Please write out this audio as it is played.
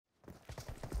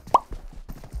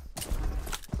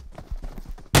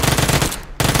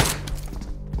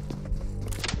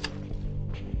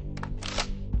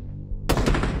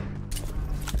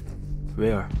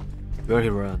Where? Where he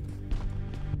run?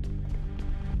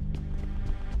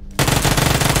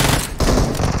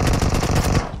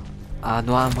 Ah,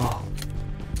 no ammo.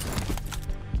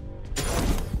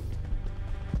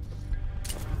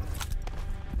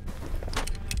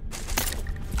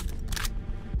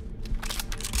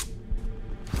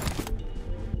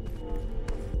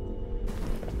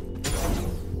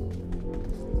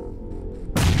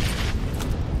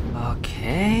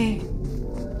 Okay.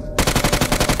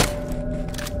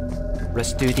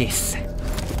 Let's do this.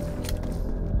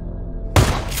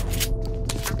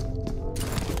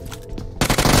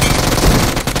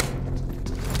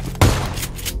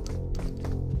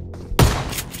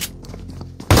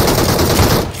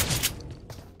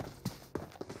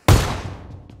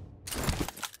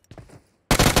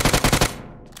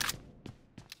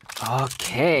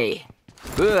 Okay.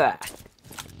 Good.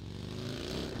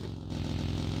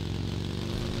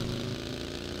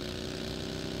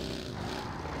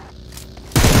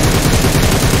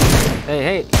 Hey,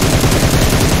 hey.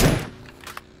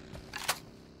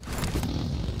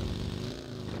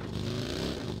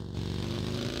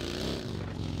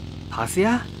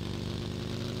 Pasia?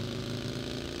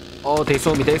 Oh, they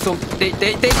saw me. They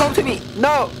come to me.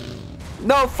 No.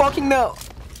 No, fucking no.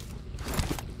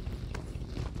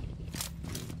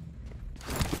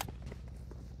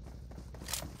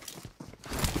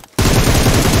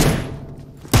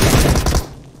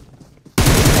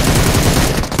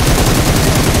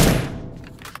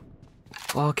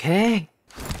 Okay.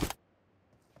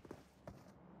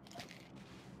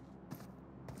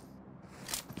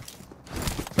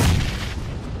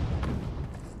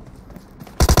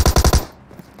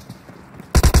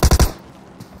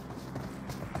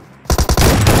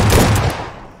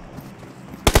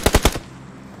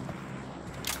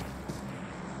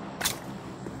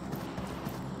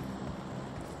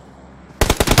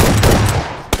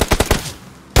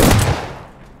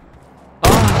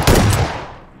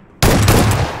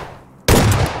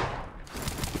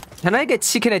 Can I get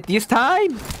chicken at this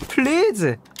time?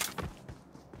 Please?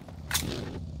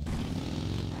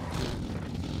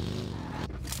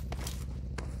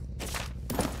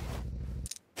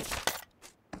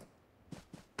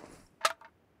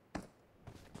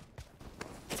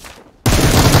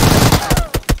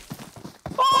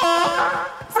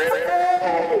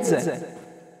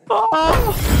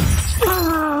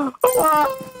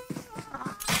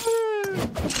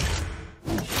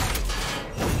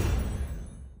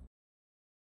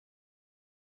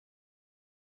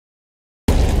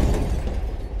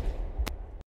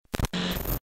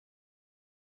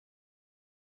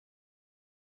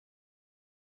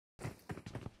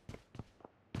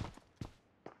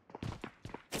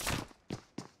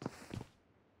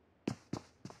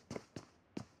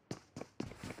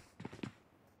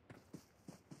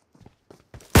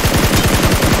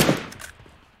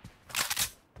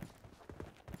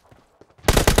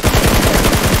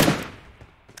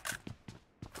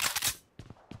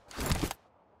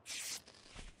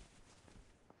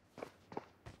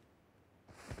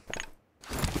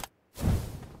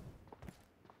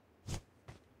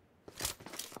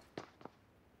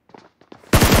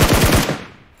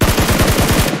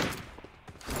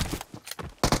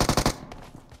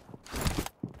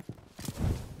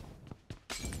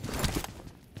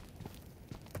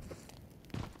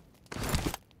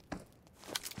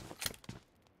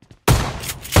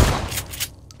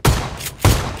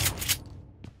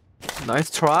 Nice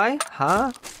try,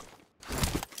 huh?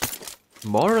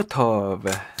 Molotov.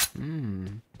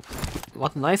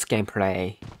 What nice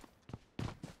gameplay.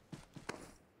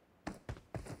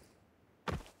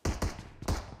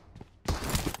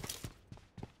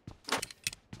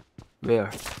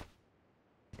 Where?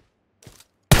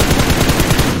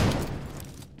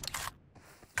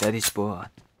 That is bad.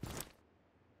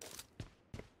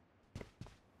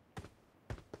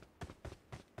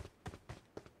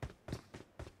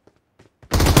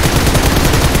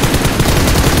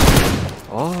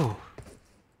 Oh.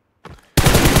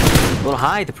 Don't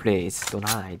hide, please. Don't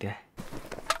hide.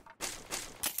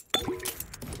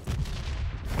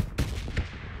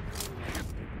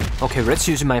 Okay, let's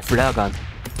use my flare gun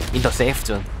in the safe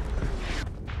zone.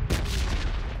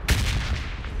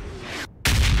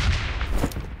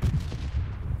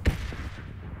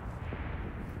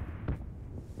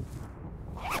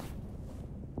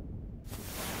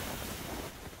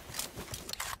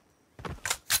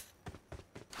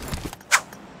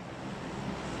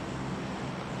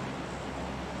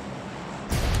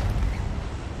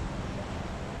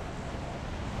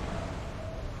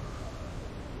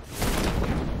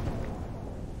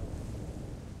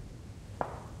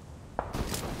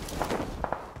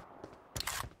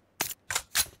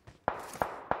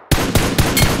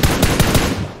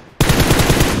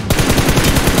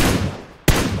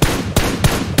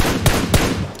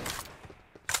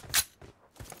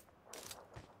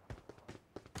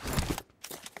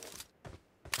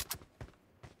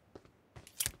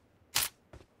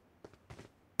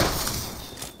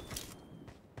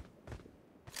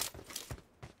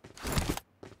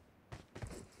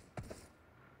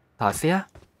 다스야?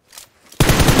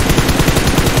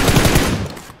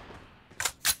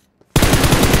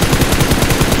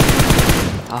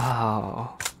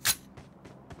 아.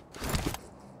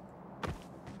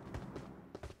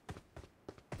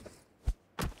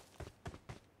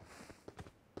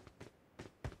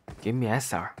 Give me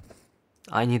SR.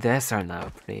 I need SR now,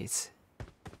 please.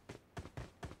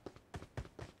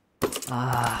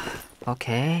 Ah,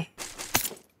 okay.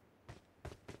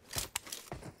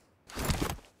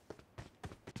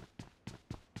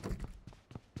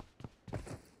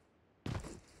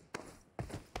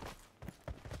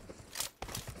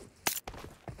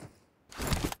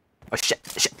 Oh shit,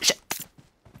 shit, shit.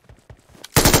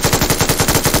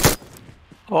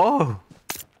 Oh.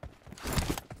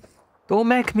 Don't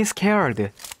make me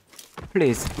scared.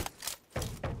 Please.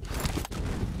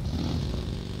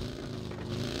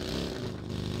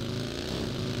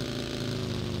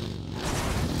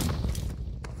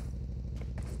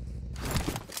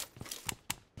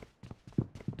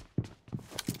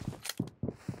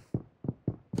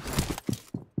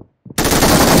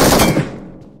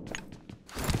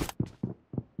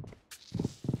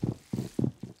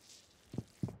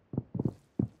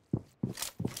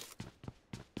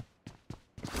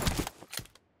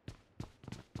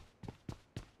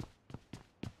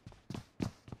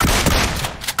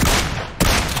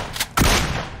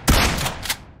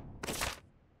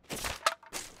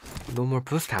 No more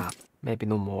boost up. Maybe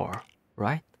no more,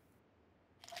 right?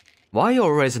 Why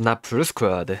always not full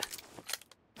squad?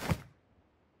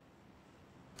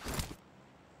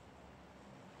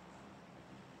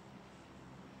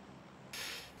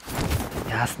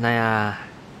 야스나야.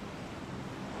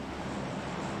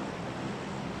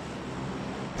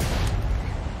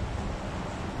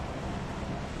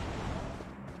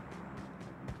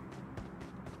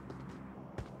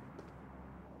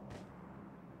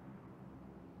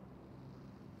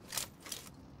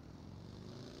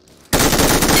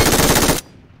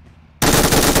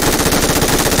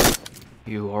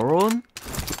 You are on?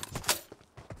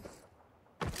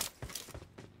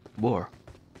 More.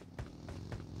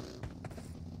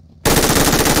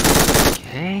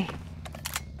 Okay.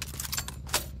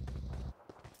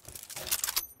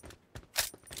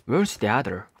 Where's the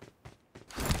other?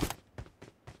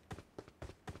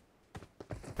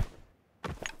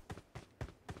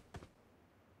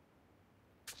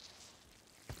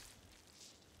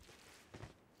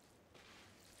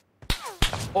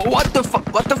 Oh, what the fuck?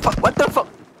 What the fuck? What the fuck?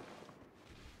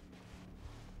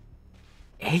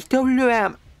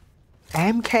 AWM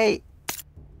MK.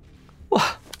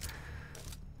 What?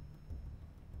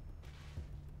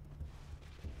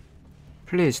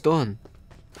 Please don't.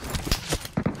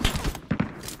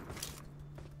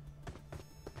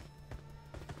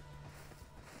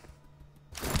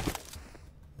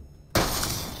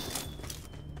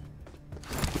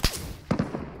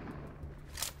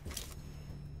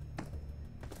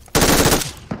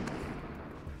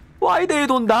 Why they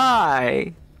don't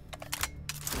die?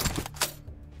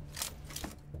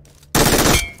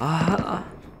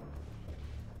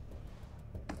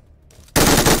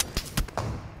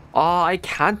 Oh, I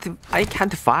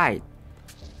can't fight.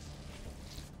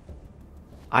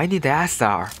 I need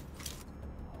SR.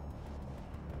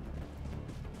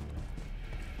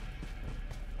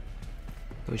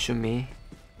 Don't shoot me.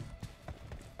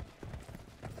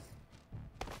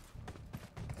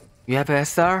 You have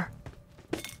SR?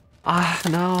 Ah,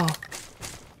 no.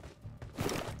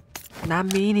 Not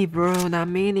mini, bro, not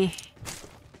mini.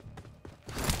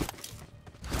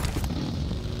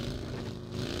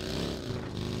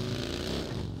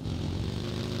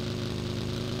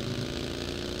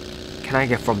 Can I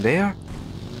get from there?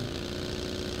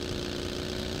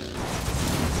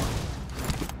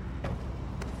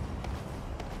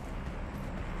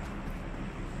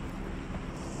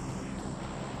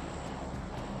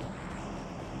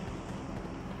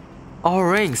 All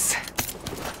rings.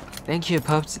 Thank you,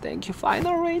 PUBG. Thank you,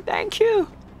 final ring. Thank you.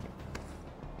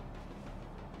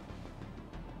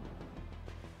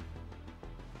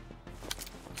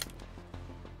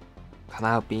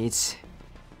 Canal Beach.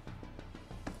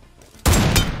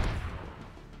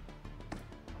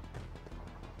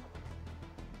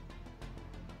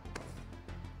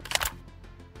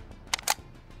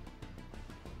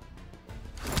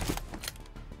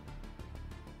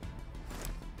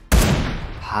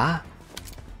 Huh?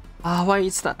 Ah, why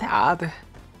it's not add?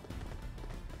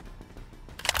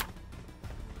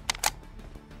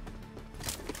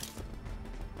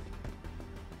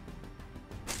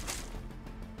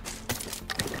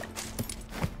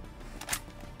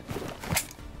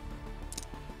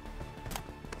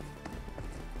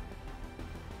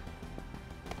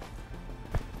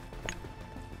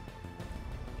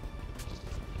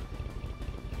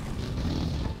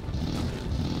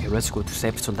 let's go to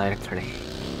safe zone directly.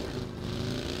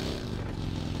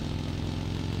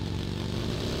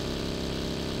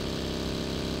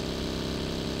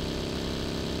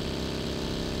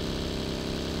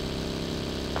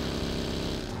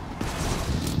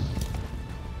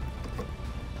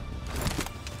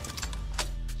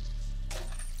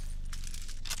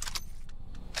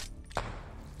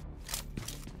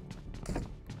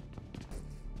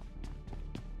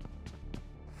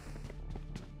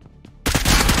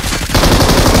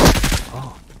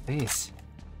 This.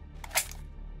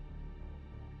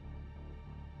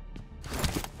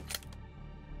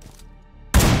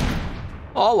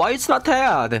 Oh, why it's not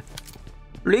dead?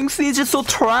 Lynx is so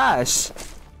trash.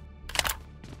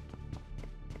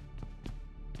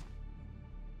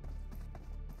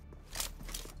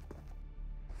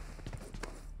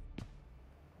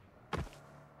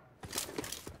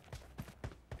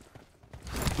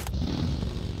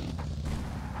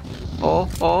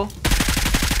 Oh.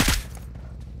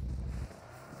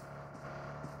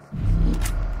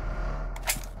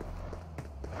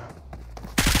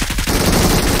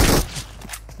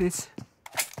 Please.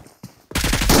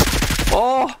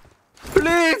 Oh,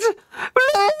 please,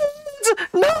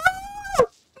 no.